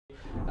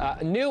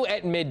New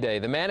at midday,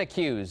 the man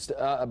accused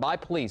by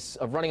police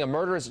of running a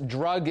murderous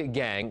drug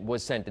gang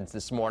was sentenced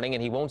this morning,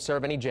 and he won't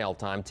serve any jail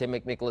time. Tim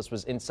McNicholas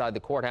was inside the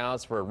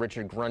courthouse for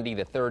Richard Grundy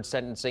III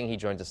sentencing. He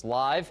joins us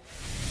live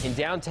in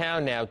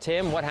downtown now.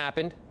 Tim, what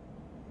happened?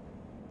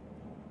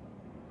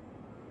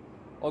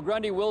 Well,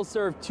 Grundy will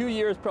serve 2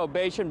 years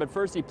probation, but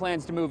first he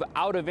plans to move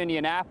out of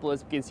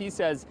Indianapolis because he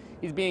says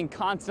he's being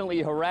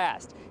constantly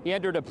harassed. He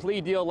entered a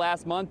plea deal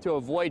last month to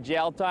avoid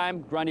jail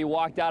time. Grundy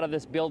walked out of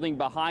this building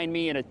behind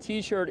me in a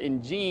T-shirt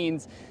and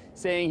jeans,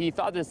 saying he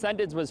thought the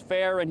sentence was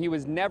fair and he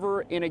was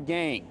never in a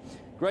gang.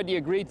 Grundy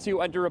agreed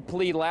to enter a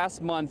plea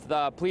last month,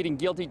 pleading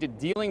guilty to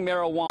dealing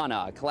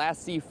marijuana, a Class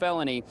C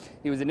felony.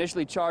 He was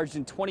initially charged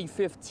in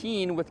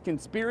 2015 with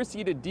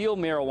conspiracy to deal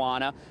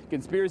marijuana,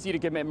 conspiracy to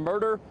commit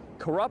murder,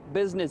 corrupt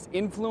business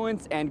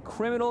influence, and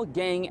criminal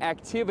gang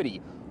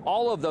activity.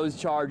 All of those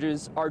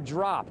charges are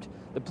dropped.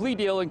 The plea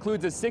deal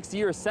includes a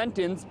 6-year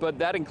sentence, but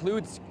that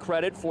includes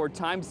credit for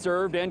time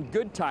served and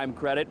good time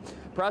credit.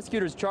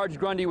 Prosecutors charged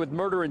Grundy with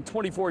murder in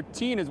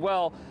 2014 as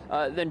well,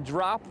 then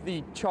dropped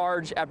the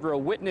charge after a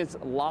witness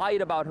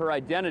lied about her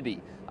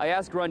identity. I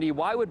asked Grundy,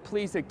 why would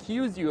police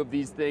accuse you of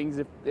these things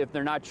if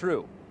they're not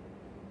true?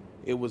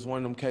 It was one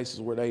of them cases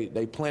where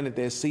they planted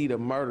that seed of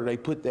murder.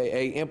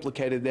 They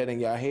implicated that in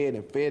y'all head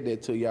and fed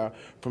that to y'all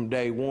from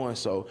day one,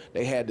 so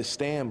they had to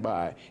stand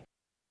by it.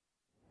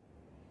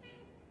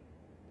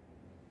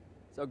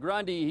 So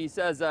Grundy, he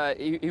says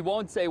he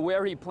won't say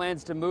where he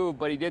plans to move,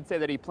 but he did say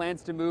that he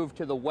plans to move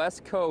to the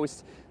West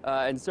Coast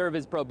and serve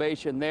his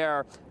probation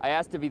there. I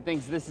asked if he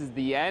thinks this is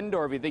the end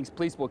or if he thinks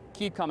police will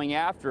keep coming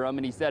after him,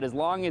 and he said as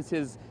long as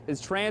his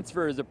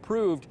transfer is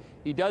approved,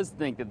 he does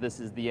think that this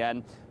is the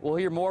end. We'll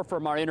hear more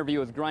from our interview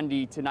with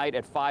Grundy tonight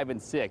at 5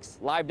 and 6.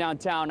 Live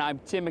downtown, I'm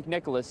Tim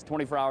McNicholas,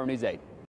 24 Hour News 8.